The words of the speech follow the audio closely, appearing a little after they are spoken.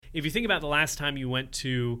if you think about the last time you went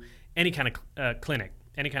to any kind of clinic,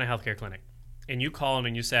 any kind of healthcare clinic, and you called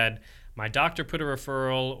and you said, my doctor put a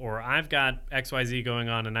referral, or I've got XYZ going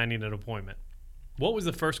on and I need an appointment, what was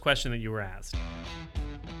the first question that you were asked?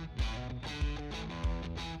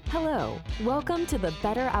 Hello, welcome to the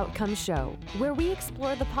Better Outcomes Show, where we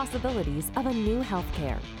explore the possibilities of a new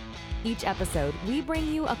healthcare. Each episode, we bring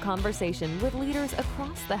you a conversation with leaders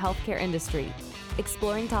across the healthcare industry,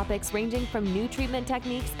 exploring topics ranging from new treatment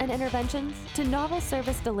techniques and interventions to novel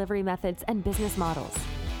service delivery methods and business models.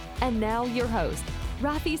 And now your host,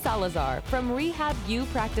 Rafi Salazar from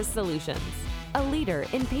RehabU Practice Solutions, a leader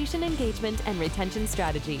in patient engagement and retention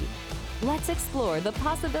strategy. Let's explore the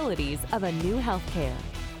possibilities of a new healthcare.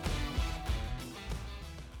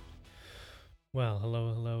 Well,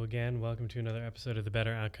 hello again. Welcome to another episode of the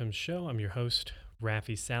Better Outcomes Show. I'm your host,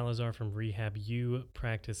 Rafi Salazar from RehabU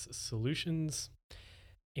Practice Solutions.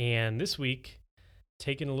 And this week,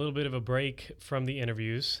 taking a little bit of a break from the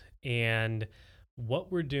interviews. And what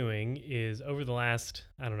we're doing is over the last,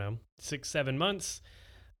 6-7 months,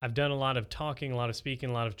 I've done a lot of talking, a lot of speaking,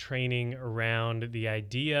 a lot of training around the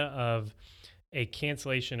idea of a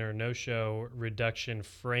cancellation or no-show reduction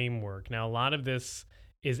framework. Now, a lot of this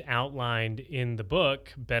is outlined in the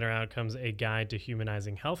book, Better Outcomes, A Guide to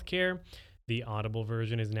Humanizing Healthcare. The Audible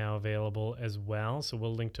version is now available as well, so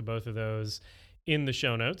we'll link to both of those in the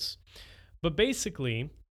show notes. But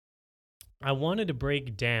basically, I wanted to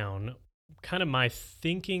break down kind of my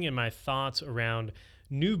thinking and my thoughts around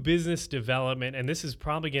new business development, and this is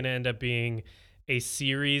probably going to end up being a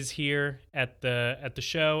series here at the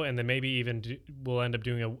show, and then maybe even we'll end up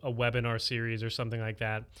doing a webinar series or something like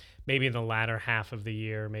that, maybe in the latter half of the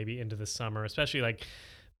year, maybe into the summer, especially like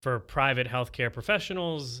for private healthcare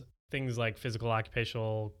professionals, things like physical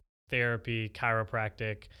occupational therapy,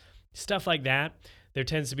 chiropractic, stuff like that. There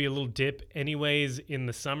tends to be a little dip anyways in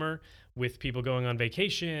the summer with people going on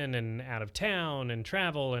vacation and out of town and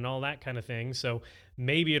travel and all that kind of thing. So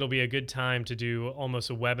maybe it'll be a good time to do almost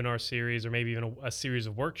a webinar series or maybe even a series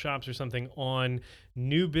of workshops or something on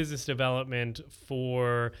new business development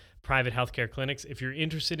for private healthcare clinics. If you're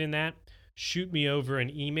interested in that, shoot me over an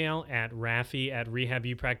email at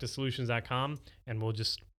rafi@rehabupracticesolutions.com and we'll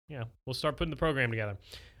just, we'll start putting the program together.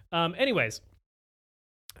 Anyways,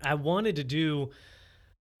 I wanted to do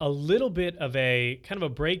a little bit of a kind of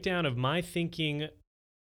a breakdown of my thinking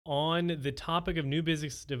on the topic of new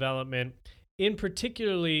business development, in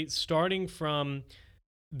particularly starting from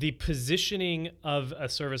the positioning of a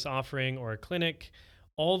service offering or a clinic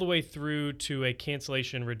all the way through to a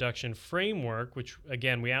cancellation reduction framework, which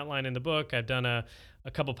again, we outline in the book. I've done a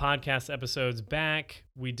couple podcast episodes back.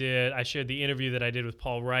 I shared the interview that I did with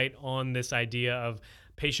Paul Wright on this idea of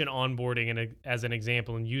patient onboarding as an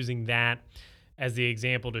example, and using that as the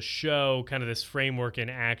example to show kind of this framework in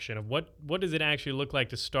action of what does it actually look like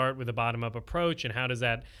to start with a bottom-up approach, and how does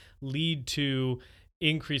that lead to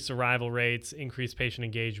increased arrival rates, increased patient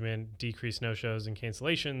engagement, decreased no-shows and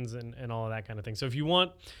cancellations, and all of that kind of thing. So if you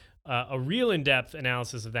want a real in-depth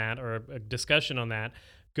analysis of that or a discussion on that,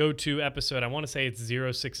 go to episode, I want to say it's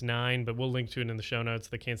 069, but we'll link to it in the show notes,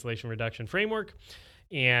 the cancellation reduction framework.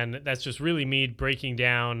 And that's just really me breaking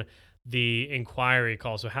down the inquiry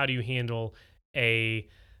call. So how do you handle a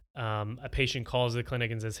patient calls the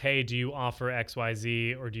clinic and says, hey, do you offer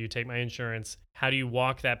XYZ, or do you take my insurance? How do you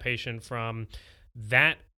walk that patient from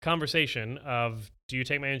that conversation of, do you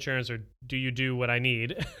take my insurance or do you do what I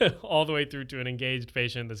need, all the way through to an engaged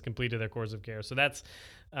patient that's completed their course of care? So that's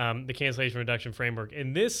the cancellation reduction framework.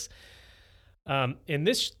 In this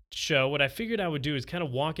show, what I figured I would do is kind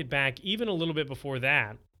of walk it back even a little bit before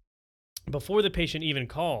that, before the patient even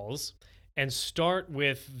calls, and start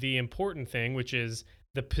with the important thing, which is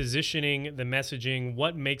the positioning, the messaging,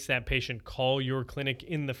 what makes that patient call your clinic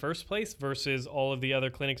in the first place versus all of the other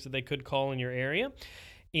clinics that they could call in your area.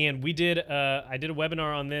 And I did a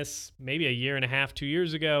webinar on this maybe a year and a half, 2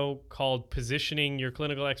 years ago, called Positioning Your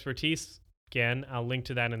Clinical Expertise. Again, I'll link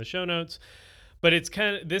to that in the show notes. But it's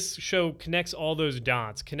this show connects all those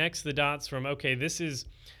dots, connects the dots from, okay, this is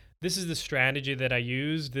the strategy that I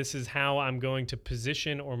use. This is how I'm going to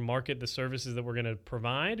position or market the services that we're going to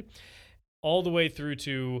provide, all the way through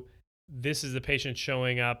to this is the patient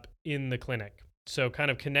showing up in the clinic. So kind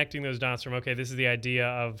of connecting those dots from, okay, this is the idea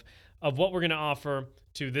of what we're going to offer,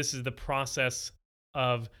 to this is the process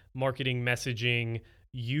of marketing, messaging,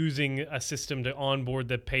 using a system to onboard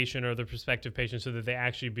the patient or the prospective patient so that they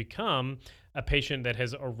actually become a patient that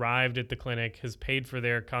has arrived at the clinic, has paid for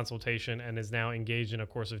their consultation, and is now engaged in a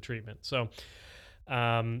course of treatment. So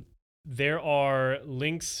there are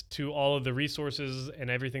links to all of the resources and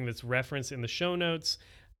everything that's referenced in the show notes.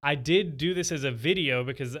 I did do this as a video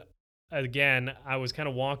because, again, I was kind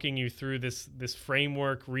of walking you through this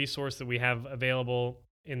framework resource that we have available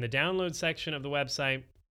in the download section of the website.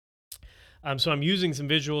 So I'm using some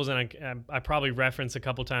visuals, and I probably reference a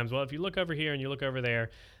couple times. Well, if you look over here and you look over there,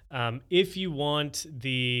 if you want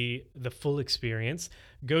the full experience,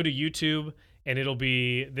 go to YouTube, and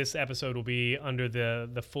this episode will be under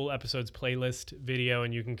the full episodes playlist video,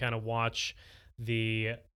 and you can kind of watch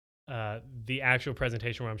the actual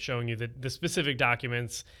presentation where I'm showing you the specific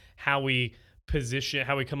documents, how we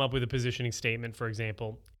come up with a positioning statement, for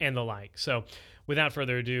example, and the like. So without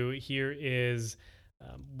further ado, here is,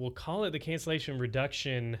 we'll call it the cancellation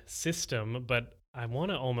reduction system, but I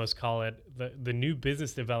want to almost call it the new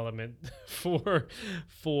business development for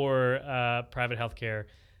private healthcare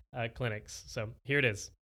clinics. So here it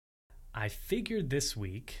is. I figured this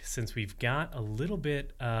week, since we've got a little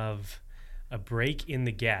bit of a break in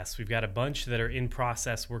the guests, we've got a bunch that are in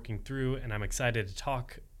process working through, and I'm excited to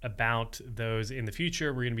talk about those in the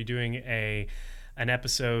future. We're going to be doing an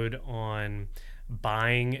episode on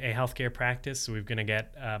buying a healthcare practice. So we're going to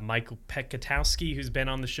get Michael Pekatowski, who's been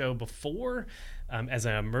on the show before as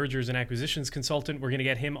a mergers and acquisitions consultant. We're going to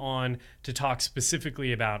get him on to talk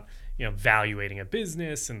specifically about valuating a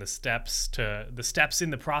business and the steps in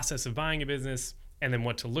the process of buying a business, and then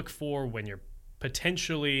what to look for when you're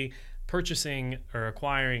potentially purchasing or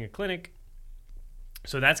acquiring a clinic.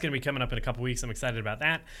 So that's going to be coming up in a couple weeks. I'm excited about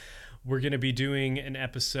that. We're going to be doing an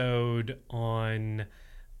episode on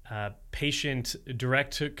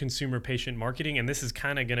direct-to-consumer patient marketing, and this is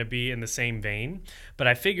kind of going to be in the same vein. But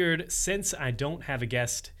I figured, since I don't have a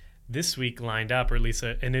guest this week lined up, or at least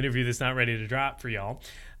an interview that's not ready to drop for y'all,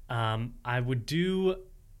 I would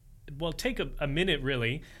take a minute,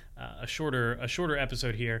 really, a shorter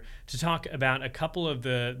episode here to talk about a couple of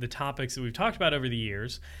the topics that we've talked about over the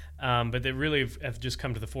years, but that really have just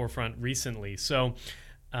come to the forefront recently. So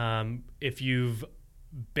if you've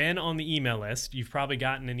been on the email list, you've probably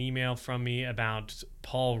gotten an email from me about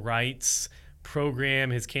Paul Wright's program,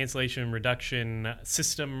 his cancellation reduction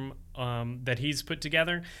system that he's put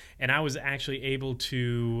together. And I was actually able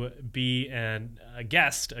to be a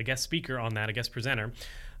guest speaker on that, a guest presenter,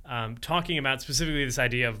 talking about specifically this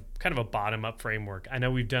idea of kind of a bottom-up framework. I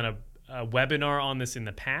know we've done a webinar on this in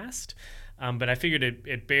the past, but I figured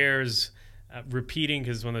it bears repeating,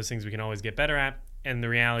 because it's one of those things we can always get better at. And the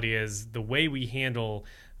reality is, the way we handle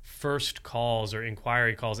first calls or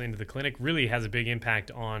inquiry calls into the clinic really has a big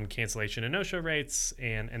impact on cancellation and no-show rates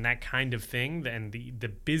and that kind of thing, and the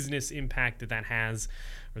business impact that has,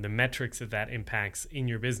 or the metrics that impacts in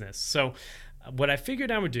your business. So what I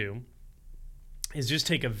figured I would do is just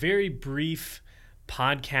take a very brief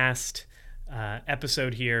podcast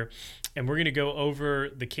episode here, and we're going to go over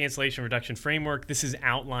the cancellation reduction framework. This is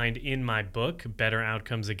outlined in my book, Better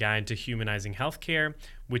Outcomes: A Guide to Humanizing Healthcare,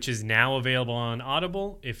 which is now available on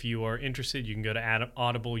Audible. If you are interested, you can go to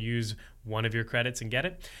Audible, use one of your credits and get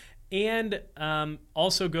it. And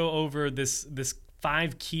also go over this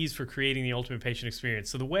 5 keys for creating the ultimate patient experience.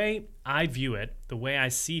 So the way I view it, the way I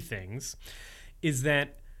see things, is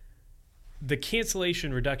that the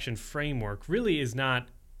cancellation reduction framework really is not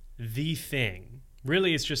the thing.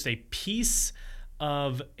 Really, it's just a piece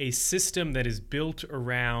of a system that is built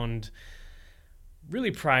around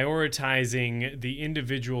really prioritizing the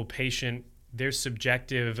individual patient, their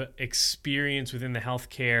subjective experience within the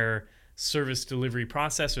healthcare service delivery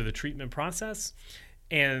process or the treatment process.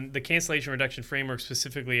 And the cancellation reduction framework,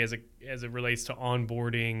 specifically as it relates to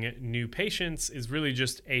onboarding new patients, is really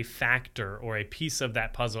just a factor or a piece of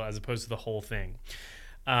that puzzle as opposed to the whole thing.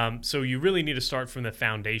 So you really need to start from the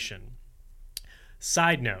foundation.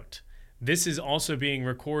 Side note, this is also being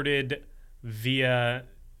recorded via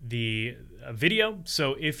the video.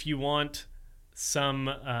 So if you want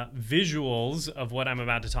some visuals of what I'm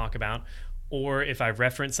about to talk about, or if I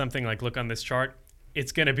reference something like look on this chart,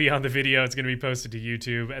 it's going to be on the video. It's going to be posted to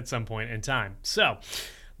YouTube at some point in time. So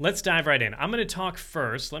let's dive right in. I'm going to talk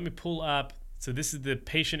first. Let me pull up. So this is the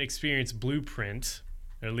patient experience blueprint,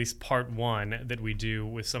 or at least part 1 that we do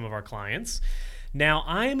with some of our clients. Now,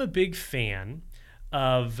 I am a big fan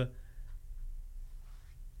of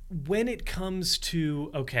when it comes to,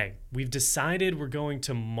 okay, we've decided we're going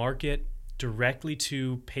to market directly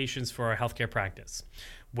to patients for our healthcare practice,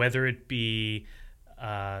 whether it be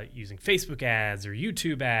using Facebook ads or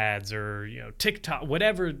YouTube ads or TikTok,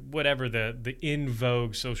 whatever the in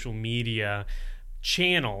vogue social media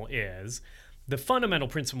channel is. The fundamental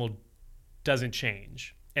principle doesn't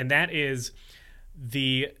change, and that is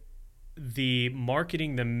the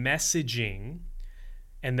marketing, the messaging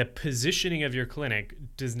And the positioning of your clinic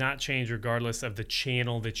does not change regardless of the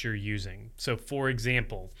channel that you're using. So for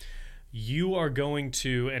example, you are going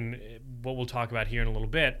to, and what we'll talk about here in a little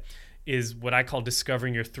bit, is what I call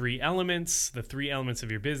discovering your three elements, the three elements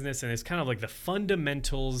of your business. And it's kind of like the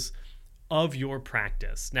fundamentals of your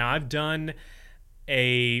practice. Now, I've done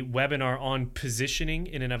a webinar on positioning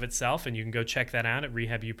in and of itself, and you can go check that out at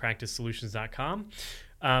rehabupracticesolutions.com.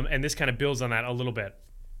 And this kind of builds on that a little bit.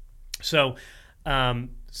 So from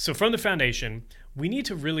the foundation, we need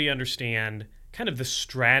to really understand kind of the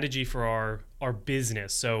strategy for our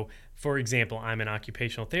business. So for example, I'm an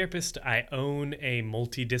occupational therapist. I own a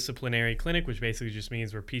multidisciplinary clinic, which basically just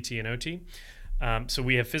means we're PT and OT. So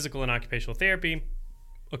we have physical and occupational therapy,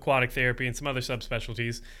 aquatic therapy, and some other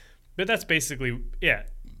subspecialties. But that's basically it.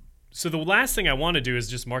 So the last thing I want to do is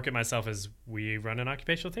just market myself as we run an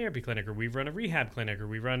occupational therapy clinic, or we run a rehab clinic, or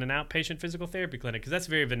we run an outpatient physical therapy clinic, because that's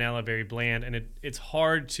very vanilla, very bland, and it's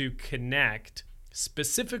hard to connect,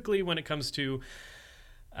 specifically when it comes to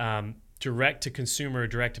direct to consumer,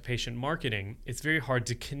 direct to patient marketing. It's very hard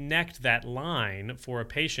to connect that line for a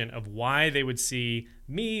patient of why they would see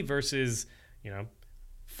me versus,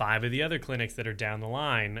 5 of the other clinics that are down the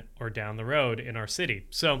line or down the road in our city.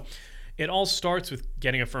 So it all starts with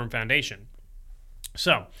getting a firm foundation.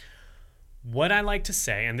 So what I like to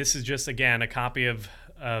say, and this is just, again, a copy of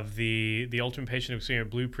the Ultimate Patient Experience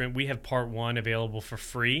Blueprint. We have part 1 available for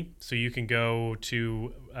free. So you can go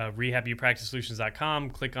to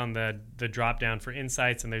rehabupracticesolutions.com, click on the drop down for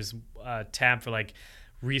insights, and there's a tab for like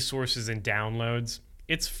resources and downloads.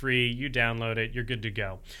 It's free. You download it. You're good to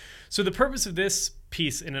go. So the purpose of this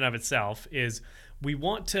piece in and of itself is we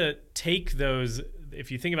want to take those, if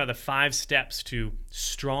you think about the 5 steps to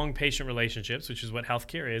strong patient relationships, which is what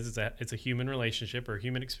healthcare is, it's a human relationship or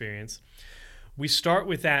human experience. We start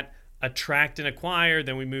with that attract and acquire,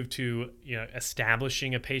 then we move to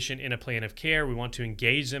establishing a patient in a plan of care. We want to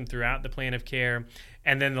engage them throughout the plan of care.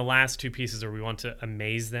 And then the last 2 pieces are we want to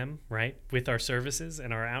amaze them, right, with our services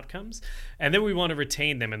and our outcomes. And then we want to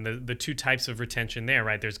retain them. And the 2 types of retention there,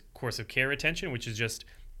 right? There's course of care retention, which is just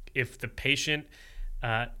if the patient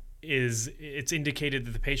it's indicated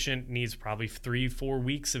that the patient needs probably 3-4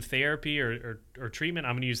 weeks of therapy or treatment.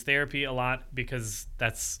 I'm going to use therapy a lot because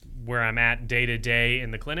that's where I'm at day to day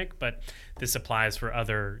in the clinic, but this applies for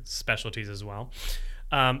other specialties as well.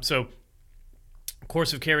 So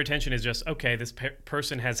course of care retention is just, okay, this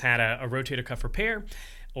person has had a rotator cuff repair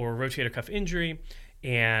or a rotator cuff injury,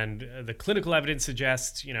 and the clinical evidence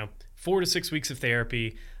suggests 4 to 6 weeks of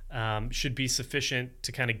therapy should be sufficient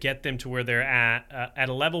to kind of get them to where they're at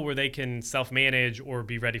a level where they can self-manage or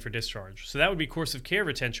be ready for discharge. So that would be course of care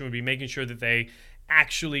retention, would be making sure that they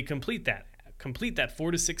actually complete that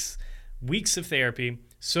 4 to 6 weeks of therapy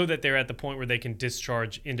so that they're at the point where they can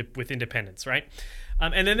discharge with independence, right?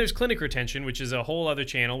 And then there's clinic retention, which is a whole other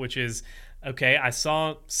channel, which is, okay, I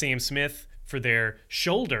saw Sam Smith for their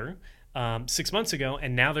shoulder 6 months ago,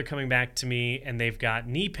 and now they're coming back to me and they've got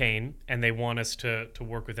knee pain and they want us to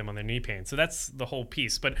work with them on their knee pain. So that's the whole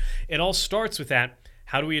piece. But it all starts with that.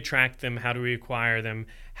 How do we attract them? How do we acquire them?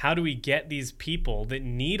 How do we get these people that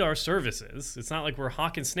need our services? It's not like we're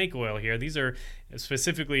hawking snake oil here. These are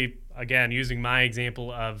specifically, again, using my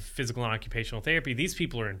example of physical and occupational therapy. These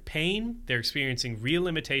people are in pain. They're experiencing real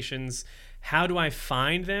limitations. How do I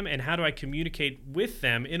find them and how do I communicate with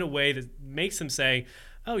them in a way that makes them say,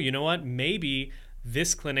 oh, you know what? Maybe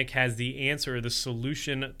this clinic has the answer or the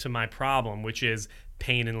solution to my problem, which is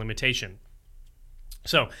pain and limitation.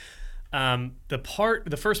 So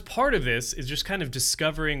the first part of this is just kind of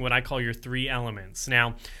discovering what I call your 3 elements.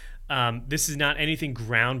 Now, this is not anything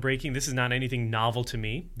groundbreaking. This is not anything novel to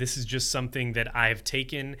me. This is just something that I've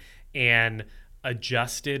taken and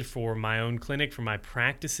adjusted for my own clinic, for my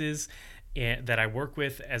practices that I work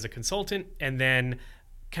with as a consultant, and then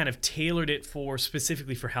kind of tailored it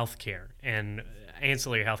specifically for healthcare and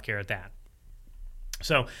ancillary healthcare at that.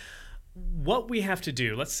 So what we have to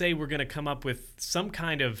do, let's say we're going to come up with some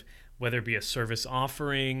kind of, whether it be a service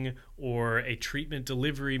offering or a treatment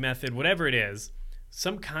delivery method, whatever it is,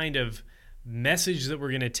 some kind of message that we're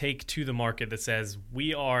going to take to the market that says,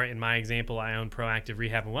 we are, in my example, I own Proactive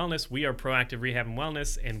Rehab and Wellness. We are Proactive Rehab and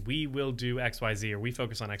Wellness, and we will do XYZ, or we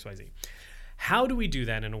focus on XYZ. How do we do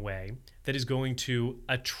that in a way that is going to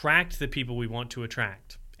attract the people we want to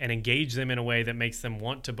attract and engage them in a way that makes them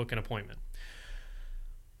want to book an appointment?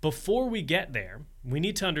 Before we get there, we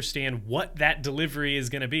need to understand what that delivery is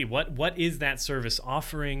going to be. What is that service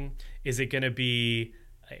offering? Is it going to be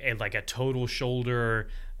like a total shoulder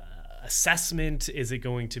assessment? Is it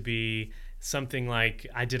going to be something like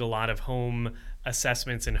I did a lot of home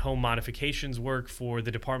assessments and home modifications work for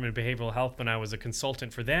the Department of Behavioral Health when I was a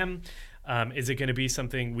consultant for them? Is it going to be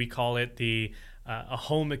something, we call it a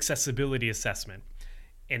home accessibility assessment?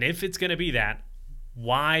 And if it's going to be that,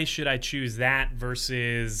 why should I choose that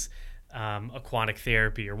versus aquatic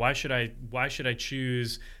therapy? Or why should I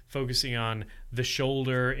choose focusing on the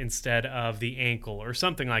shoulder instead of the ankle or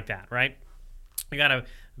something like that, right?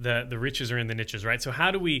 The riches are in the niches, right? So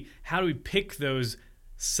how do we pick those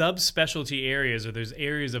subspecialty areas or those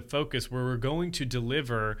areas of focus where we're going to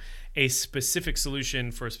deliver a specific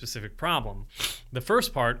solution for a specific problem? The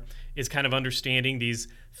first part is kind of understanding these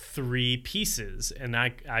three pieces. And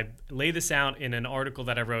I lay this out in an article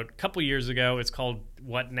that I wrote a couple years ago. It's called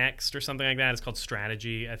What Next or something like that. It's called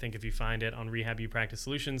Strategy, I think, if you find it on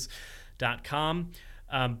rehabupracticesolutions.com.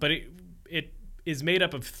 But it is made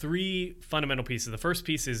up of three fundamental pieces. The first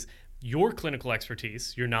piece is your clinical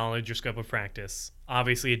expertise, your knowledge, your scope of practice.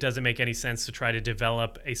 Obviously, it doesn't make any sense to try to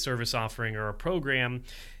develop a service offering or a program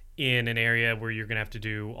in an area where you're going to have to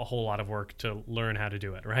do a whole lot of work to learn how to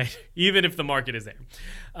do it, right? Even if the market is there.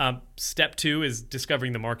 Step two is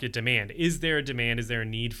discovering the market demand. Is there a demand? Is there a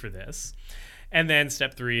need for this? And then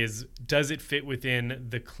step three is, does it fit within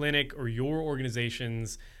the clinic or your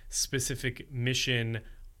organization's specific mission,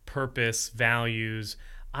 purpose, values?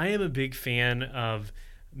 I am a big fan of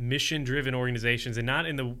mission-driven organizations, and not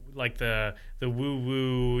in the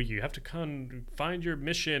woo-woo, you have to find your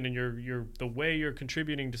mission and your the way you're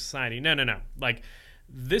contributing to society. No. Like,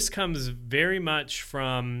 this comes very much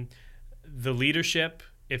from the leadership.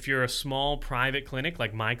 If you're a small private clinic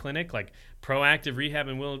like my clinic, like Proactive Rehab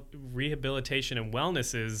and Rehabilitation and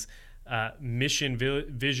Wellness's mission,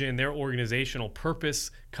 vision, their organizational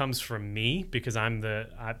purpose comes from me, because I'm the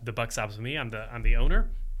buck stops with me. I'm the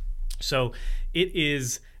owner. So it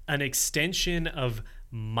is an extension of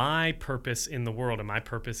my purpose in the world, and my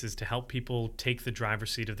purpose is to help people take the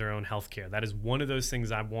driver's seat of their own healthcare. That is one of those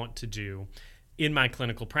things I want to do in my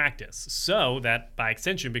clinical practice, so that by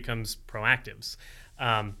extension becomes Proactive's.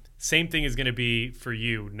 Same thing is going to be for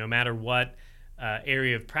you, no matter what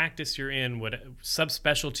area of practice you're in, what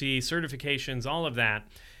subspecialty, certifications, all of that.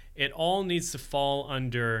 It all needs to fall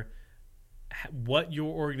under what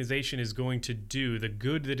your organization is going to do, the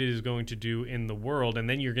good that it is going to do in the world, and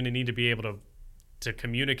then you're going to need to be able to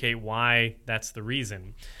communicate why that's the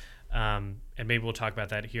reason. And maybe we'll talk about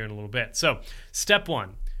that here in a little bit. So step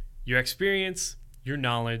one, your experience, your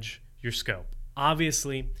knowledge, your scope.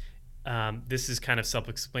 Obviously, this is kind of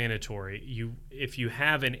self-explanatory. If you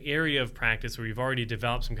have an area of practice where you've already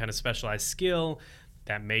developed some kind of specialized skill,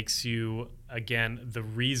 that makes you, again, the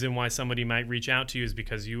reason why somebody might reach out to you is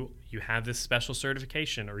because you have this special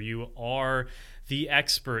certification, or you are the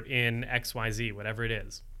expert in XYZ, whatever it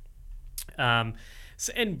is.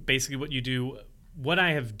 And basically what you do, what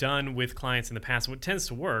I have done with clients in the past, what tends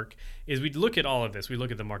to work is we look at all of this. We look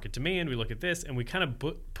at the market demand, we look at this, and we kind of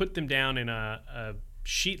put them down in a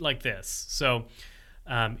sheet like this. So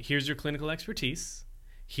here's your clinical expertise,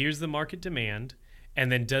 here's the market demand, and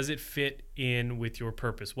then does it fit in with your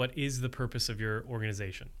purpose? What is the purpose of your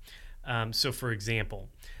organization? So for example,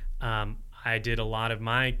 I did a lot of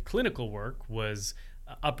my clinical work was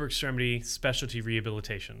upper extremity specialty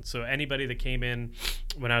rehabilitation. So anybody that came in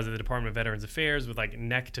when I was at the Department of Veterans Affairs with like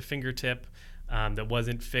neck to fingertip that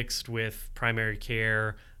wasn't fixed with primary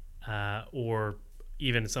care or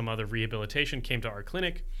even some other rehabilitation came to our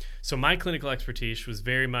clinic. So my clinical expertise was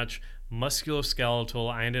very much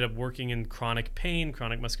musculoskeletal. I ended up working in chronic pain,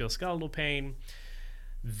 chronic musculoskeletal pain,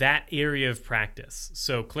 that area of practice.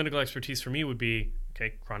 So clinical expertise for me would be,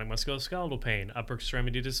 okay, chronic musculoskeletal pain, upper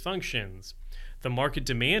extremity dysfunctions. The market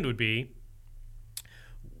demand would be,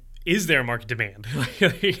 is there a market demand?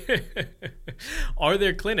 Are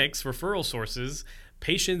there clinics, referral sources,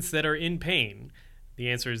 patients that are in pain? The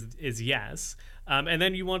answer is yes. And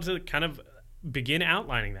then you want to kind of begin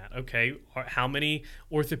outlining that. Okay, how many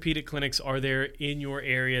orthopedic clinics are there in your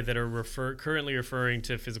area that are currently referring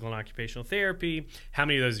to physical and occupational therapy? How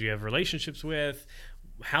many of those do you have relationships with?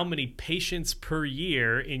 How many patients per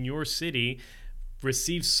year in your city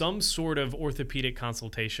receive some sort of orthopedic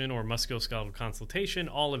consultation or musculoskeletal consultation?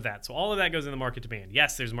 All of that. So all of that goes in the market demand.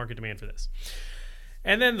 Yes, there's market demand for this.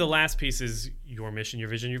 And then the last piece is your mission, your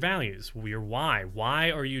vision, your values, your why. Why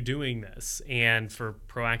are you doing this? And for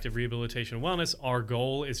Proactive Rehabilitation and Wellness, our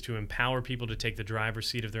goal is to empower people to take the driver's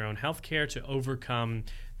seat of their own healthcare to overcome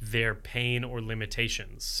their pain or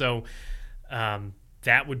limitations. So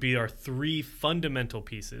that would be our three fundamental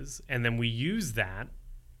pieces. And then we use that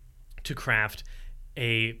to craft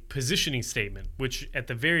a positioning statement, which at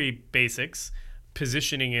the very basics,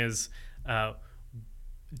 positioning is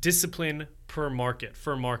discipline per market,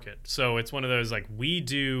 for market. So it's one of those like, we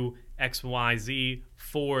do X, Y, Z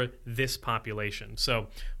for this population. So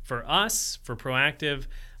for us, for Proactive,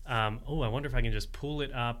 I wonder if I can just pull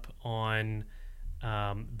it up on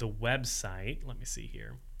the website. Let me see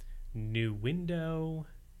here. New window.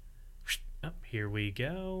 Here we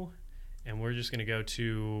go. And we're just going to go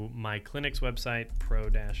to my clinic's website,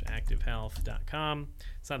 pro-activehealth.com.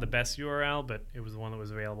 It's not the best URL, but it was the one that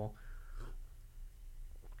was available.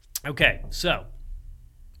 Okay, so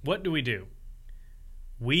what do?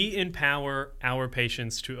 We empower our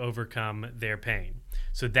patients to overcome their pain.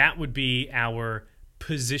 So that would be our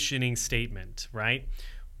positioning statement, right?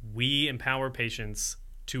 We empower patients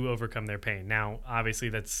to overcome their pain. Now, obviously,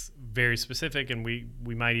 that's very specific, and we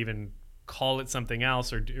might even call it something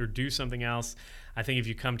else or do something else. I think if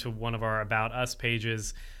you come to one of our About Us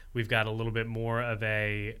pages, we've got a little bit more of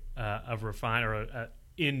a refined or a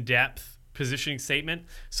in-depth positioning statement.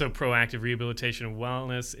 So Proactive Rehabilitation and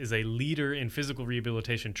Wellness is a leader in physical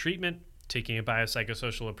rehabilitation treatment, taking a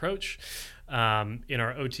biopsychosocial approach. In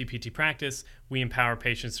our OTPT practice, we empower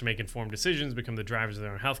patients to make informed decisions, become the drivers of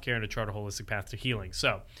their own healthcare, and to chart a holistic path to healing.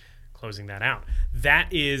 So closing that out, that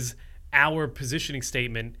is our positioning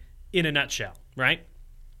statement in a nutshell, right?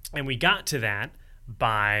 And we got to that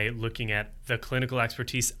by looking at the clinical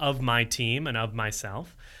expertise of my team and of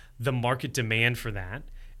myself, the market demand for that,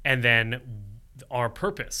 and then our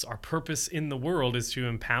purpose. Our purpose in the world is to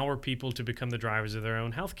empower people to become the drivers of their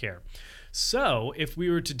own healthcare. So if we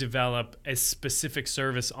were to develop a specific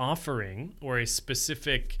service offering or a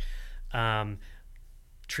specific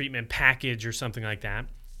treatment package or something like that,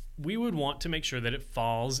 we would want to make sure that it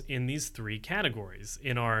falls in these three categories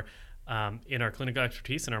in our clinical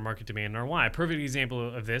expertise, and our market demand, and our why. A perfect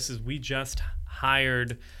example of this is we just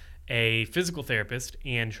hired a physical therapist,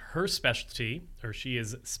 and her specialty, or she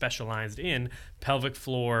is specialized in pelvic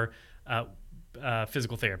floor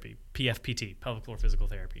physical therapy, PFPT, pelvic floor physical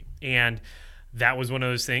therapy. And that was one of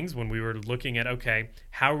those things when we were looking at, okay,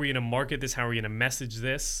 how are we going to market this? How are we going to message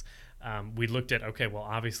this? We looked at, okay, well,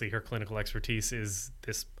 obviously her clinical expertise is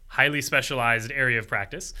this highly specialized area of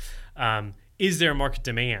practice. Is there a market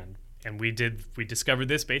demand? And we discovered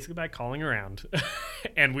this basically by calling around.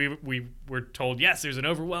 And we were told, yes, there's an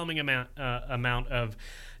overwhelming amount of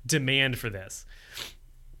demand for this.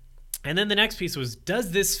 And then the next piece was,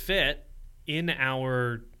 does this fit in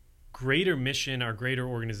our greater mission, our greater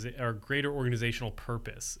organizational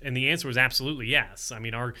purpose? And the answer was absolutely yes. I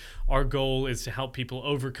mean, our goal is to help people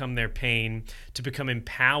overcome their pain, to become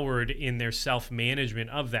empowered in their self-management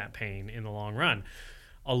of that pain in the long run.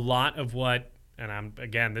 A lot of what, and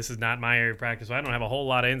this is not my area of practice, so I don't have a whole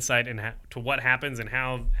lot of insight to what happens and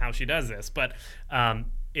how she does this, but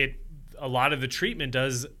a lot of the treatment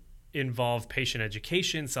does involve patient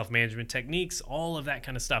education, self-management techniques, all of that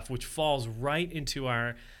kind of stuff, which falls right into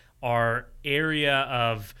our area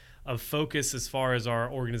of focus as far as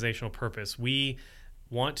our organizational purpose. We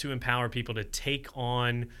want to empower people to take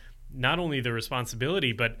on not only the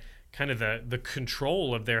responsibility, but kind of the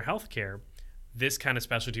control of their healthcare. This kind of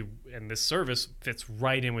specialty and this service fits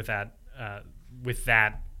right in with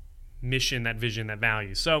that mission, that vision, that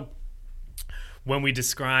value. So when we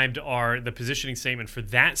described the positioning statement for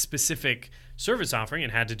that specific service offering,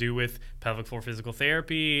 it had to do with pelvic floor physical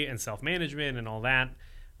therapy and self-management and all that.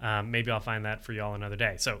 Maybe I'll find that for y'all another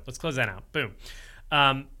day. So let's close that out. Boom.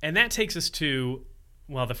 And that takes us to,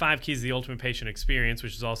 the 5 keys of the ultimate patient experience,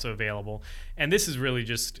 which is also available. And this is really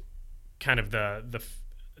just kind of the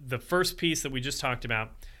first piece that we just talked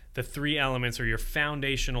about. The 3 elements are your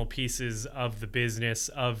foundational pieces of the business,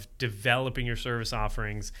 of developing your service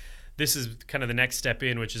offerings. This is kind of the next step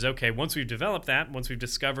in, which is, okay, once we've developed that, once we've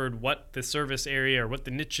discovered what the service area or what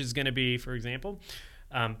the niche is going to be, for example,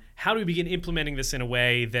 how do we begin implementing this in a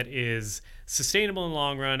way that is sustainable in the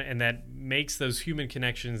long run and that makes those human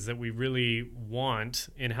connections that we really want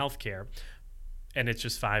in healthcare? And it's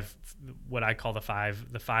just 5, what I call the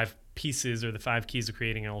five pieces or the 5 keys of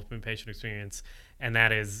creating an ultimate patient experience. And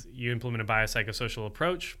that is, you implement a biopsychosocial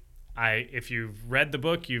approach. If you've read the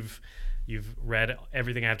book, you've read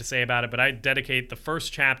everything I have to say about it, but I dedicate the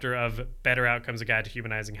first chapter of Better Outcomes, A Guide to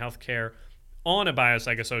Humanizing Healthcare on a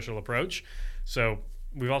biopsychosocial approach. So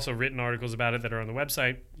we've also written articles about it that are on the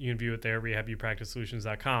website. You can view it there,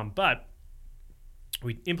 rehabupracticesolutions.com. But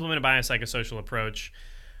we implement a biopsychosocial approach.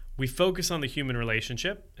 We focus on the human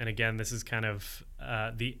relationship. And again, this is kind of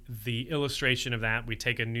the illustration of that. We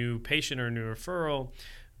take a new patient or a new referral.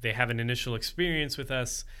 They have an initial experience with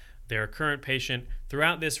us. They're a current patient.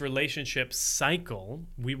 Throughout this relationship cycle,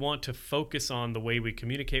 we want to focus on the way we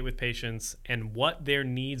communicate with patients and what their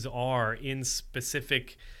needs are in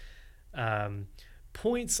specific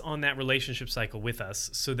points on that relationship cycle with us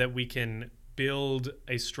so that we can build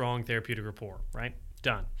a strong therapeutic rapport, right?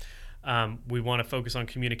 Done. We want to focus on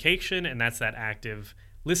communication, and that's that active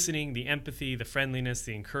listening, the empathy, the friendliness,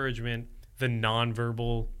 the encouragement, the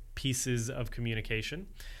nonverbal pieces of communication.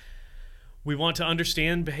 We want to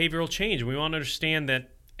understand behavioral change. We want to understand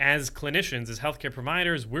that as clinicians, as healthcare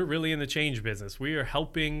providers, we're really in the change business. We are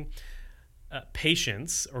helping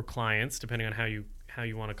patients or clients, depending on how you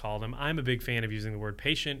want to call them. I'm a big fan of using the word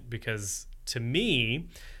patient because to me,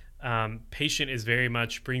 patient is very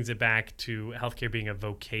much brings it back to healthcare being a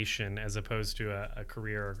vocation as opposed to a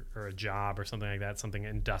career or a job or something like that, something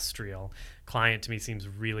industrial. Client to me seems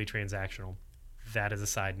really transactional. That is a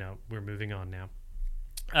side note. We're moving on now.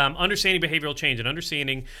 Understanding behavioral change and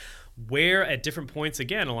understanding where at different points,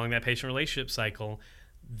 again, along that patient relationship cycle,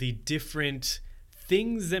 the different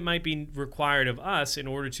things that might be required of us in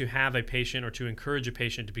order to have a patient or to encourage a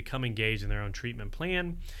patient to become engaged in their own treatment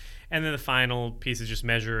plan. And then the final piece is just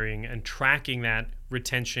measuring and tracking that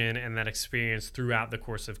retention and that experience throughout the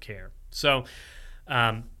course of care. So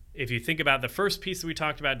if you think about the first piece that we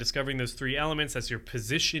talked about, discovering those three elements, that's your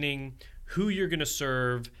positioning, who you're going to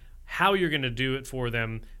serve, how you're going to do it for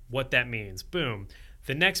them, what that means. Boom.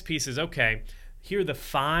 The next piece is, okay, here are the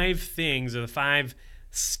 5 things or the 5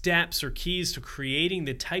 steps or keys to creating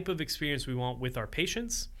the type of experience we want with our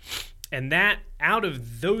patients. And that out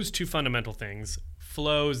of those 2 fundamental things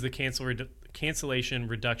flows the cancellation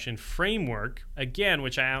reduction framework, again,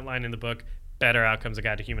 which I outline in the book, Better Outcomes, A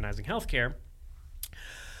Guide to Humanizing Healthcare.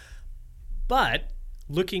 But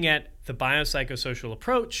looking at the biopsychosocial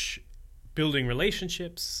approach, building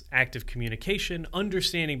relationships, active communication,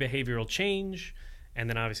 understanding behavioral change, and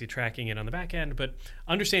then obviously tracking it on the back end, but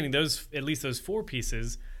understanding those, at least those 4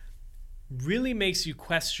 pieces, really makes you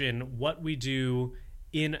question what we do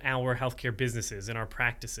in our healthcare businesses, in our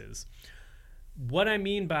practices. What I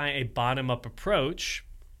mean by a bottom-up approach,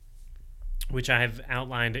 which I have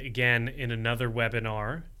outlined again in another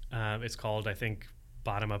webinar, it's called, I think,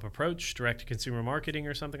 Bottom-Up Approach, Direct-to-Consumer Marketing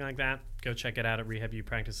or something like that. Go check it out at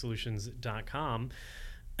rehabupracticesolutions.com.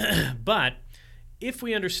 But if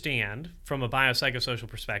we understand from a biopsychosocial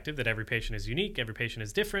perspective that every patient is unique, every patient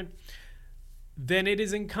is different, then it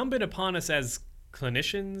is incumbent upon us as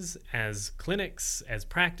clinicians, as clinics, as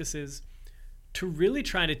practices, to really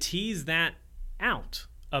try to tease that out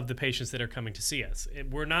of the patients that are coming to see us.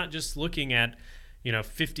 We're not just looking at,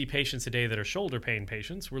 50 patients a day that are shoulder pain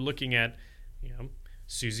patients. We're looking at,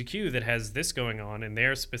 Susie Q that has this going on in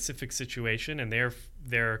their specific situation and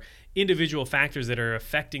their individual factors that are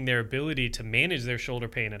affecting their ability to manage their shoulder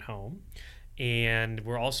pain at home. And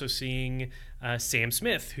we're also seeing Sam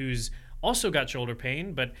Smith, who's also got shoulder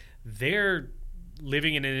pain, but they're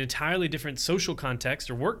living in an entirely different social context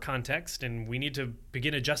or work context, and we need to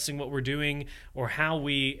begin adjusting what we're doing or how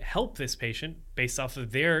we help this patient based off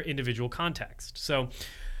of their individual context. So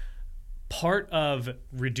part of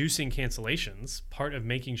reducing cancellations, part of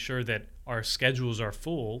making sure that our schedules are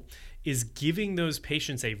full, is giving those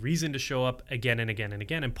patients a reason to show up again and again and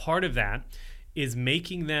again. And part of that is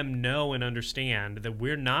making them know and understand that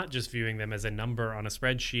we're not just viewing them as a number on a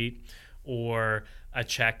spreadsheet or a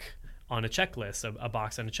check on a checklist, a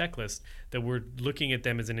box on a checklist, that we're looking at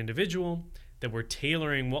them as an individual, that we're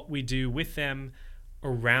tailoring what we do with them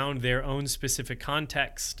around their own specific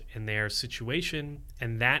context and their situation,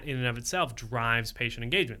 and that in and of itself drives patient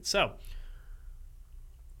engagement. So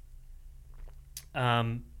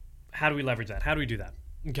how do we leverage that? How do we do that?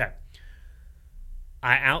 Okay.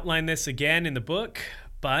 I outline this again in the book,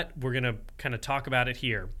 but we're going to kind of talk about it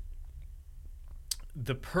here.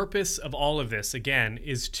 The purpose of all of this, again,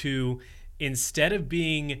 is to, instead of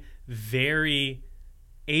being very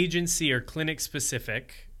agency or clinic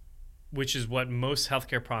specific, which is what most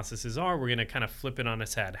healthcare processes are, we're going to kind of flip it on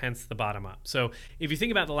its head, hence the bottom up. So if you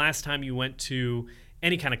think about the last time you went to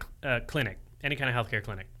any kind of clinic, any kind of healthcare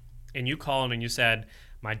clinic, and you called and you said,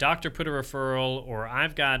 my doctor put a referral, or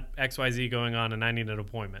I've got XYZ going on and I need an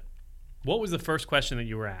appointment, what was the first question that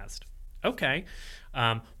you were asked? Okay,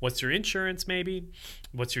 what's your insurance maybe?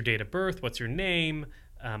 What's your date of birth? What's your name?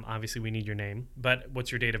 Obviously we need your name, but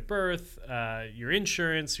what's your date of birth, your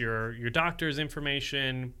insurance, your doctor's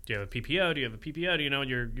information, do you have a PPO, do you have a PPO, do you know what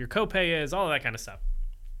your copay is, all of that kind of stuff.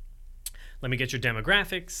 Let me get your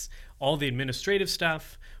demographics, all the administrative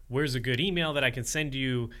stuff, where's a good email that I can send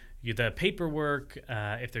you the paperwork,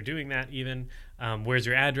 if they're doing that even, where's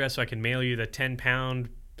your address so I can mail you the 10-pound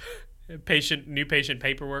new patient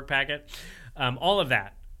paperwork packet, all of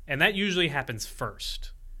that. And that usually happens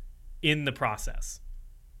first in the process.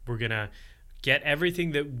 We're going to get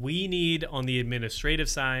everything that we need on the administrative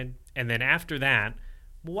side. And then after that,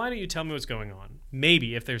 well, why don't you tell me what's going on?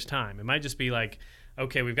 maybe if there's time. It might just be like,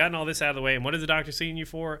 okay, we've gotten all this out of the way, and what is the doctor seeing you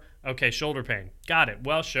for? Okay, shoulder pain. Got it.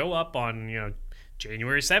 Well, show up on,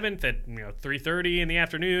 January 7th at 3:30 in the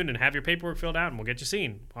afternoon and have your paperwork filled out, and we'll get you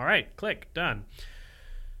seen. All right, click, done.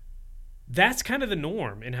 That's kind of the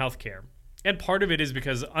norm in healthcare. And part of it is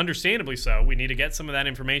because, understandably so, we need to get some of that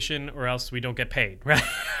information or else we don't get paid, right?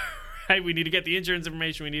 Right? We need to get the insurance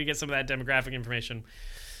information. We need to get some of that demographic information.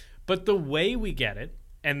 But the way we get it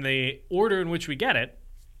and the order in which we get it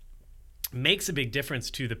makes a big difference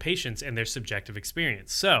to the patients and their subjective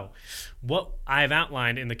experience. So what I've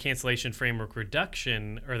outlined in the cancellation framework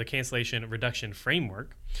reduction, or the cancellation reduction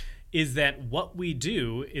framework, is that what we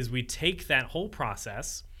do is we take that whole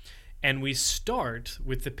process and we start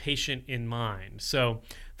with the patient in mind. So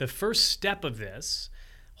the first step of this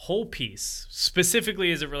whole piece,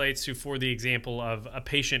 specifically as it relates to, for the example of a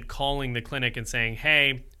patient calling the clinic and saying,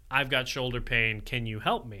 hey, I've got shoulder pain, can you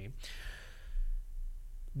help me?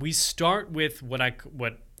 We start with what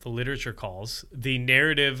the literature calls the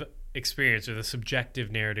narrative experience, or the subjective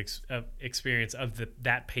narrative experience of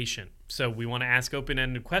that patient. So we want to ask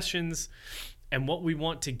open-ended questions, and what we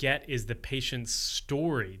want to get is the patient's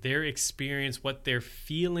story, their experience, what they're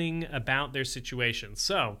feeling about their situation.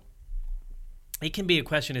 So it can be a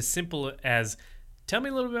question as simple as, tell me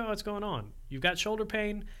a little bit about what's going on. You've got shoulder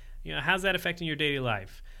pain. How's that affecting your daily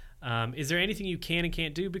life? Is there anything you can and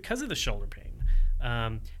can't do because of the shoulder pain?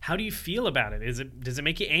 How do you feel about it? Does it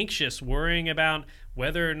make you anxious, worrying about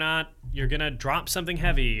whether or not you're going to drop something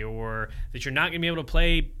heavy, or that you're not going to be able to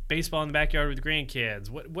play baseball in the backyard with grandkids?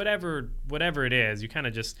 Whatever it is, you kind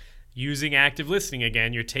of just using active listening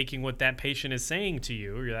again. You're taking what that patient is saying to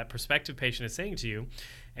you, or that prospective patient is saying to you,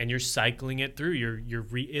 and you're cycling it through. You're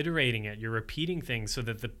reiterating it. You're repeating things so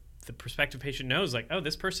that the prospective patient knows, like, oh,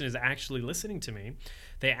 this person is actually listening to me.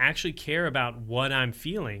 They actually care about what I'm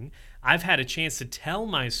feeling. I've had a chance to tell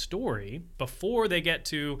my story before they get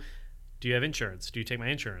to, do you have insurance? Do you take my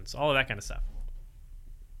insurance? All of that kind of stuff.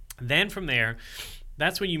 Then from there,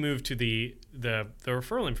 that's when you move to the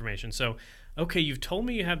referral information. So, okay, you've told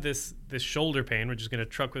me you have this shoulder pain. We're just going to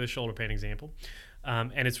truck with a shoulder pain example.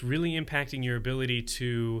 And it's really impacting your ability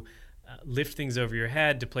to lift things over your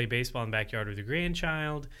head, to play baseball in the backyard with your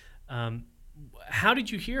grandchild. How did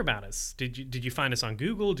you hear about us? Did you find us on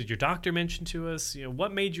Google? Did your doctor mention to us?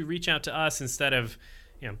 What made you reach out to us instead of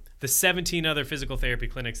the 17 other physical therapy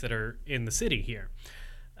clinics that are in the city here?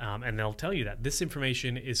 And they'll tell you that this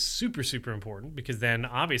information is super, super important, because then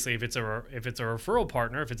obviously if it's a referral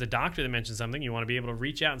partner, if it's a doctor that mentions something, you want to be able to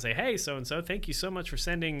reach out and say, hey, so-and-so, thank you so much for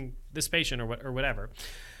sending this patient, or whatever.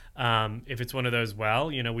 If it's one of those,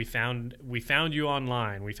 we found you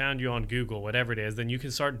online, we found you on Google, whatever it is, then you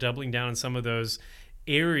can start doubling down on some of those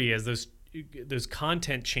areas, those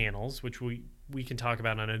content channels, which we can talk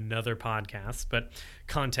about on another podcast, but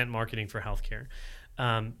content marketing for healthcare.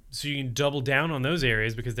 So you can double down on those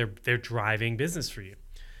areas because they're driving business for you.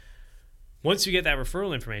 Once you get that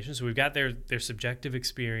referral information, so we've got their subjective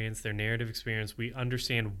experience, their narrative experience, we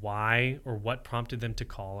understand why or what prompted them to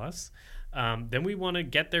call us. Then we want to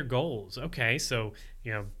get their goals. Okay, so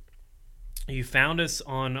you found us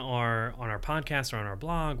on our podcast or on our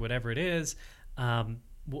blog, whatever it is.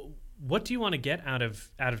 What do you want to get out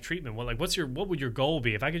of treatment? What would your goal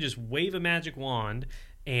be? If I could just wave a magic wand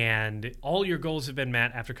and all your goals have been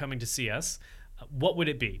met after coming to see us, what would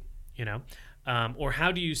it be? Or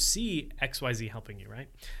how do you see XYZ helping you, right?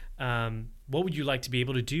 What would you like to be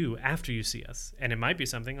able to do after you see us? And it might be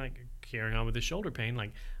something like carrying on with the shoulder pain.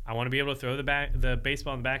 Like, I want to be able to throw the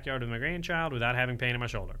baseball in the backyard with my grandchild without having pain in my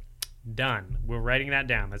shoulder. Done. We're writing that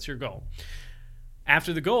down. That's your goal.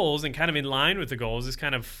 After the goals, and kind of in line with the goals, is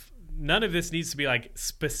kind of, none of this needs to be like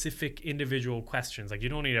specific individual questions. Like, you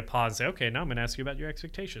don't need to pause and say, okay, now I'm going to ask you about your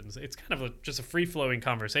expectations. It's kind of just a free-flowing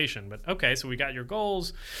conversation. But okay, so we got your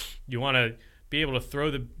goals. You want to be able to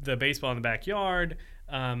throw the baseball in the backyard.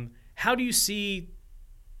 How do you see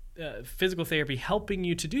physical therapy helping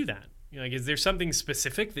you to do that? Is there something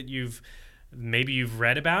specific that you've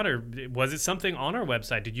read about, or was it something on our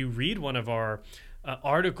website? Did you read one of our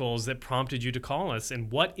articles that prompted you to call us?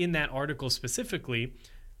 And what in that article specifically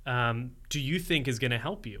do you think is going to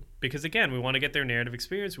help you? Because again, we want to get their narrative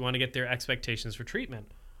experience. We want to get their expectations for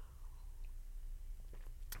treatment.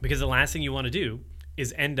 Because the last thing you want to do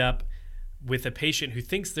is end up with a patient who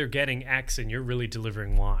thinks they're getting X and you're really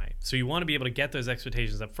delivering Y. So you want to be able to get those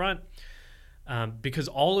expectations up front, because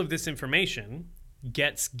all of this information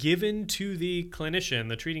gets given to the clinician,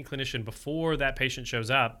 the treating clinician, before that patient shows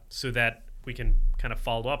up, so that we can kind of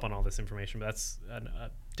follow up on all this information. But that's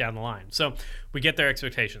down the line. So we get their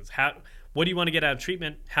expectations. What do you want to get out of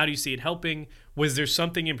treatment? How do you see it helping? Was there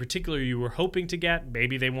something in particular you were hoping to get?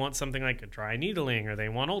 Maybe they want something like a dry needling, or they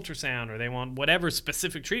want ultrasound, or they want whatever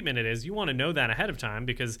specific treatment it is. You want to know that ahead of time,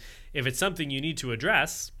 because if it's something you need to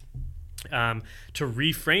address, to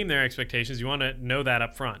reframe their expectations, you want to know that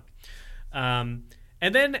up front. And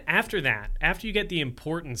then after that, after you get the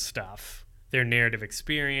important stuff, their narrative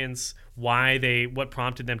experience, what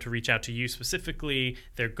prompted them to reach out to you specifically,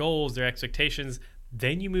 their goals, their expectations,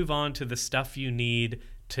 then you move on to the stuff you need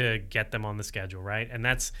to get them on the schedule, right? And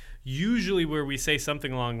that's usually where we say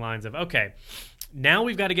something along the lines of, okay, now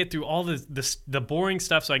we've got to get through all the boring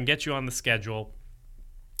stuff so I can get you on the schedule.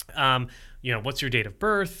 What's your date of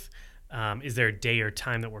birth? Is there a day or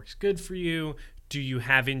time that works good for you? Do you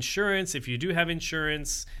have insurance? If you do have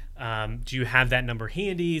insurance, do you have that number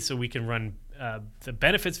handy so we can run the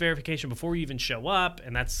benefits verification before you even show up?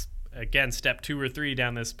 And that's, again, step 2 or 3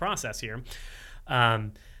 down this process here.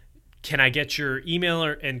 Can I get your email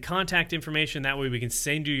and contact information? That way we can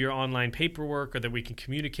send you your online paperwork, or that we can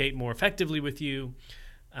communicate more effectively with you.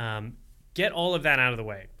 Get all of that out of the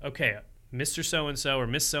way. Okay, Mr. So-and-so or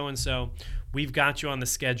Miss So-and-so, we've got you on the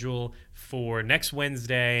schedule for next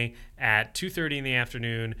Wednesday at 2:30 in the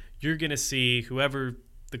afternoon. You're going to see whoever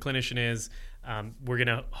the clinician is. We're going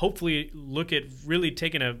to hopefully look at really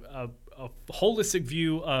taking a holistic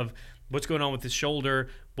view of what's going on with his shoulder,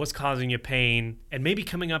 what's causing you pain, and maybe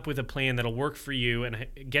coming up with a plan that'll work for you and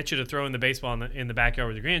get you to throw in the baseball in the backyard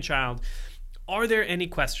with your grandchild. Are there any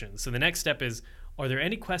questions? So the next step is, are there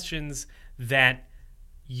any questions that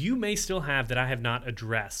you may still have that I have not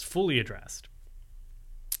fully addressed?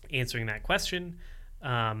 Answering that question,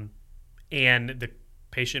 and the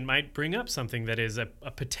patient might bring up something that is a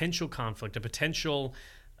potential conflict, a potential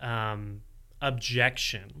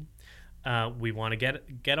objection. We want to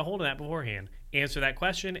get a hold of that beforehand, answer that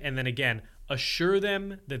question, and then again assure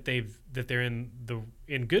them that they're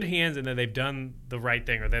in good hands, and that they've done the right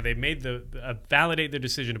thing, or that they've made validate their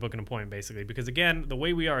decision to book an appointment, basically. Because again, the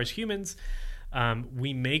way we are as humans,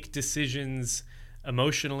 we make decisions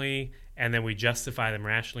emotionally and then we justify them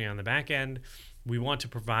rationally on the back end. We want to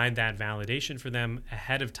provide that validation for them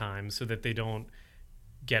ahead of time so that they don't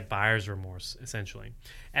get buyer's remorse, essentially.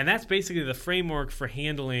 And that's basically the framework for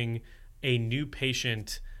handling a new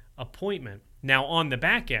patient appointment. Now, on the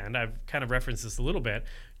back end, I've kind of referenced this a little bit,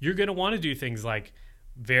 you're going to want to do things like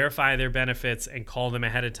verify their benefits and call them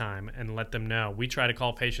ahead of time and let them know. We try to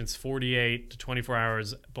call patients 48 to 24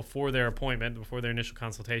 hours before their appointment, before their initial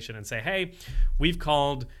consultation, and say, hey, we've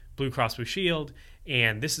called Blue Cross Blue Shield,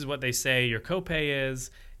 and this is what they say your copay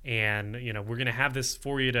is, and we're going to have this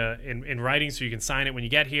for you in writing so you can sign it when you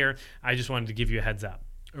get here. I just wanted to give you a heads up,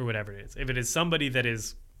 or whatever it is. If it is somebody that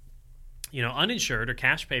is uninsured or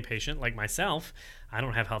cash pay patient like myself, I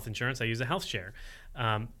don't have health insurance. I use a health share.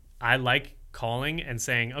 I like calling and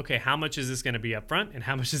saying, okay, how much is this going to be up front, and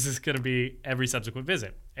how much is this going to be every subsequent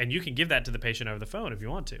visit? And you can give that to the patient over the phone if you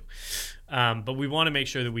want to. But we want to make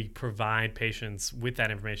sure that we provide patients with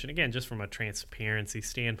that information, again, just from a transparency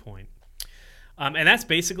standpoint. And that's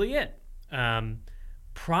basically it.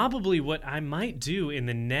 Probably what I might do in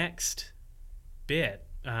the next bit,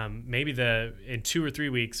 maybe in 2 or 3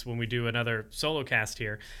 weeks when we do another solo cast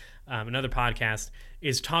here, another podcast,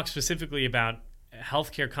 is talk specifically about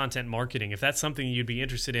healthcare content marketing. If that's something you'd be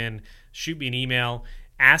interested in, shoot me an email.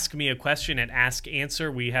 Ask me a question at Ask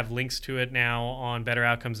Answer. We have links to it now on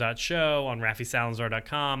betteroutcomes.show, on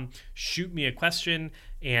RaffiSalazar.com. Shoot me a question,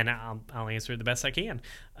 and I'll answer it the best I can.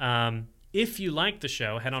 If you like the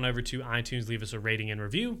show, head on over to iTunes, leave us a rating and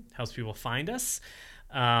review. Helps people find us.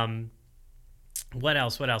 What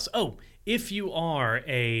else? Oh, if you are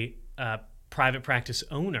a private practice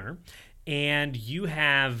owner and you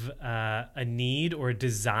have a need or a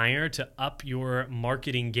desire to up your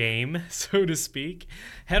marketing game, so to speak,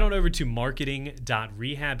 head on over to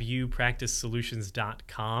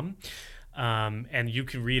marketing.rehabupracticesolutions.com. And you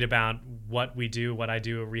can read about what I do at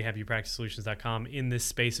rehabupracticesolutions.com in this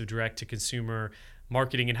space of direct-to-consumer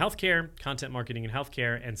marketing in healthcare, content marketing in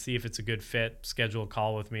healthcare, and see if it's a good fit. Schedule a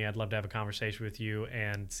call with me. I'd love to have a conversation with you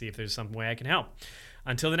and see if there's some way I can help.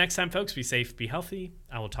 Until the next time, folks, be safe, be healthy.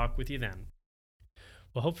 I will talk with you then.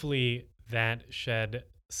 Well, hopefully that shed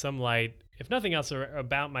some light, if nothing else,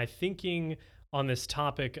 about my thinking on this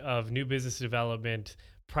topic of new business development,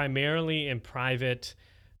 primarily in private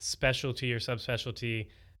specialty or subspecialty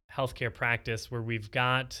healthcare practice, where we've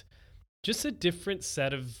got just a different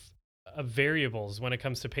set of variables when it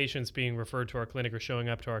comes to patients being referred to our clinic or showing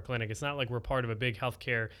up to our clinic. It's not like we're part of a big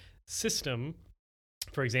healthcare system.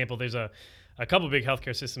 For example, there's a couple of big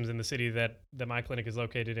healthcare systems in the city that my clinic is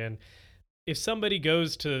located in. if somebody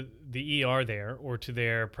goes to the ER there or to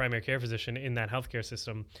their primary care physician in that healthcare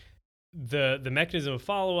system, the mechanism of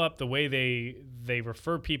follow up, the way they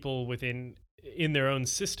refer people in their own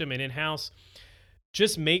system and in house,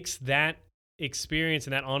 just makes that experience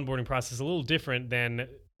and that onboarding process a little different than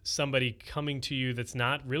somebody coming to you that's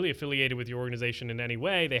not really affiliated with your organization in any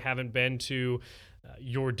way. They haven't been to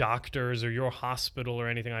your doctors or your hospital or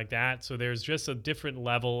anything like that. So there's just a different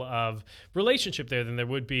level of relationship there than there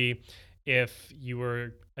would be if you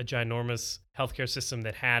were a ginormous healthcare system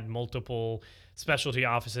that had multiple specialty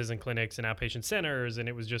offices and clinics and outpatient centers, and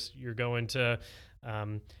it was just you're going to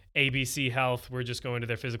ABC Health, we're just going to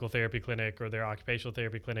their physical therapy clinic or their occupational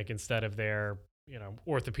therapy clinic instead of their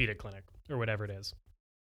orthopedic clinic or whatever it is.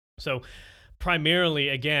 So primarily,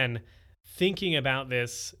 again, thinking about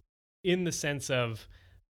this in the sense of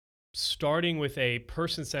starting with a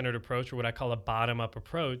person-centered approach, or what I call a bottom-up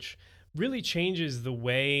approach, really changes the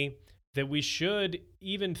way that we should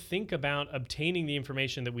even think about obtaining the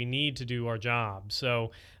information that we need to do our job.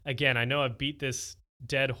 So again, I know I've beat this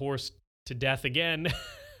dead horse to death again,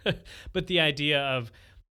 but the idea of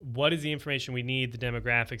what is the information we need, the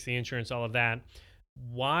demographics, the insurance, all of that.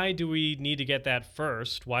 Why do we need to get that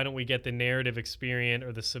first? Why don't we get the narrative experience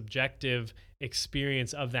or the subjective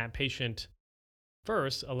experience of that patient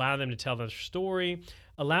first? Allow them to tell their story,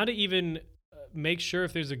 allow to even make sure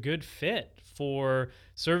if there's a good fit for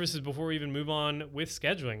services before we even move on with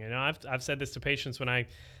scheduling. And I've said this to patients when I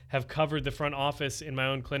have covered the front office in my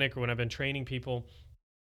own clinic or when I've been training people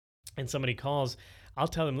and somebody calls, I'll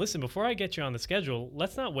tell them, listen, before I get you on the schedule,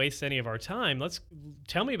 let's not waste any of our time. Let's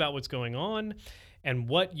tell me about what's going on and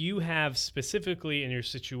what you have specifically in your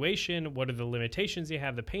situation. What are the limitations you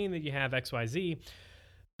have, the pain that you have, XYZ,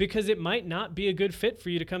 because it might not be a good fit for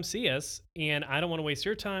you to come see us. And I don't want to waste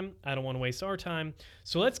your time. I don't want to waste our time.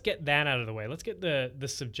 So let's get that out of the way. Let's get the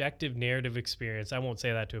subjective narrative experience. I won't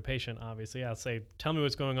say that to a patient, obviously. I'll say, tell me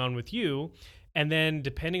what's going on with you. And then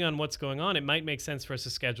depending on what's going on, it might make sense for us to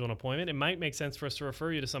schedule an appointment. It might make sense for us to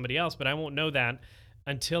refer you to somebody else, but I won't know that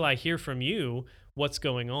until I hear from you what's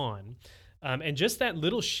going on. And just that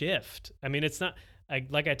little shift. I mean, it's not,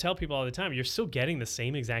 like I tell people all the time, you're still getting the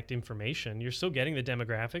same exact information. You're still getting the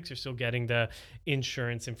demographics. You're still getting the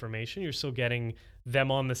insurance information. You're still getting them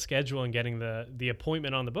on the schedule and getting the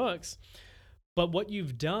appointment on the books. But what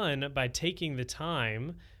you've done by taking the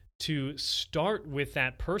time to start with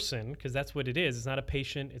that person, because that's what it is. It's not a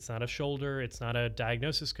patient. It's not a shoulder. It's not a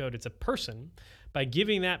diagnosis code. It's a person. By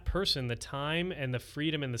giving that person the time and the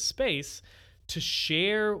freedom and the space to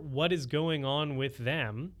share what is going on with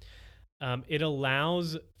them, it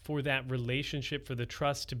allows for that relationship, for the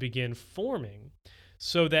trust to begin forming,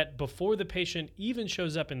 so that before the patient even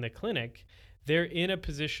shows up in the clinic, they're in a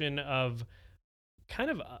position of kind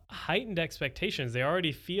of heightened expectations. They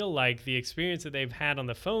already feel like the experience that they've had on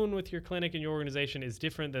the phone with your clinic and your organization is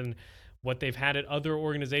different than what they've had at other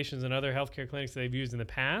organizations and other healthcare clinics that they've used in the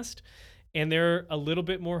past. And they're a little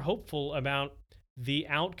bit more hopeful about the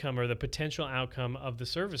outcome or the potential outcome of the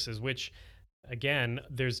services, which, again,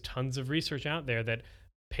 there's tons of research out there that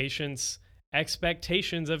patients'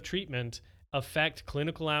 expectations of treatment affect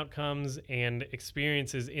clinical outcomes and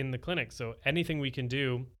experiences in the clinic. So anything we can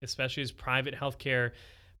do, especially as private healthcare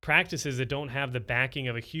practices that don't have the backing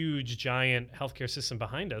of a huge, giant healthcare system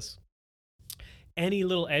behind us, any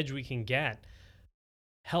little edge we can get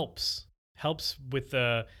helps with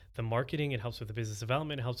the marketing. It helps with the business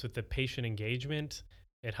development. It helps with the patient engagement.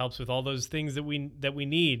 It helps with all those things that we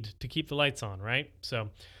need to keep the lights on, right? So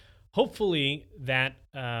hopefully that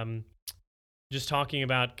just talking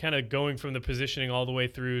about kind of going from the positioning all the way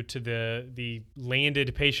through to the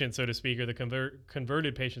landed patient, so to speak, or the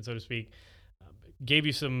converted patient, so to speak, gave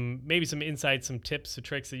you maybe some insights, some tips, some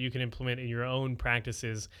tricks that you can implement in your own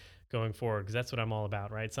practices going forward, because that's what I'm all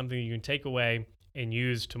about, right? Something you can take away and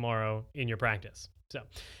use tomorrow in your practice. So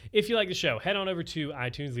if you like the show, head on over to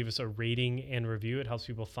iTunes, leave us a rating and review. It helps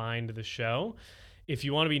people find the show. If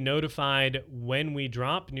you want to be notified when we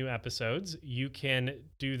drop new episodes, you can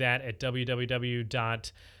do that at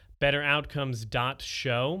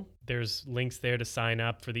www.betteroutcomes.show. There's links there to sign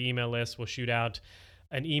up for the email list. We'll shoot out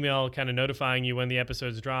an email kind of notifying you when the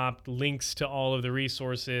episode's dropped, links to all of the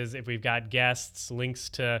resources. If we've got guests, links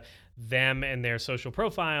to them and their social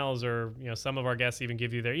profiles, or some of our guests even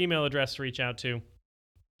give you their email address to reach out to.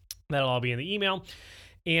 That'll all be in the email.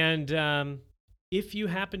 And if you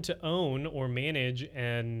happen to own or manage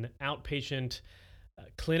an outpatient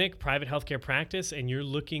clinic, private healthcare practice, and you're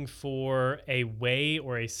looking for a way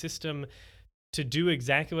or a system to do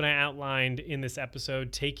exactly what I outlined in this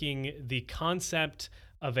episode, taking the concept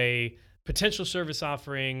of a potential service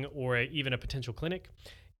offering or even a potential clinic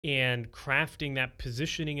and crafting that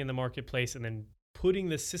positioning in the marketplace, and then putting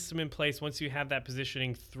the system in place once you have that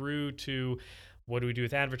positioning through to what do we do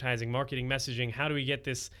with advertising, marketing, messaging? How do we get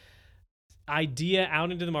this idea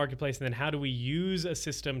out into the marketplace? And then how do we use a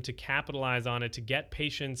system to capitalize on it, to get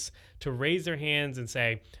patients to raise their hands and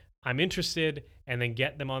say, I'm interested, and then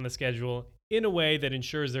get them on the schedule in a way that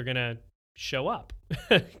ensures they're going to show up,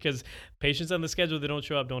 because patients on the schedule that don't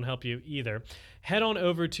show up don't help you either. Head on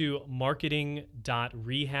over to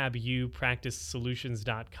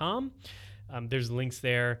marketing.rehabupracticesolutions.com. There's links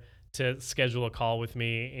there to schedule a call with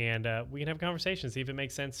me, and we can have a conversation, see if it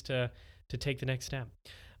makes sense to take the next step.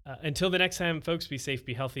 Until the next time, folks, be safe,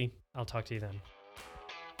 be healthy. I'll talk to you then.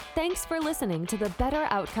 Thanks for listening to the Better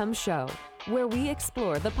Outcomes Show, where we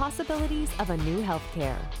explore the possibilities of a new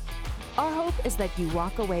healthcare. Our hope is that you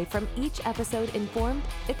walk away from each episode informed,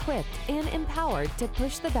 equipped, and empowered to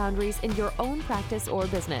push the boundaries in your own practice or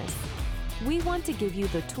business. We want to give you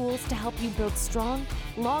the tools to help you build strong,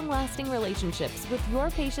 long-lasting relationships with your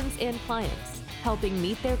patients and clients, helping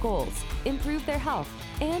meet their goals, improve their health,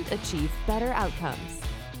 and achieve better outcomes.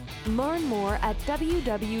 Learn more at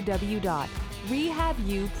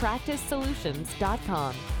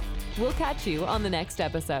www.rehabupracticesolutions.com. We'll catch you on the next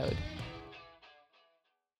episode.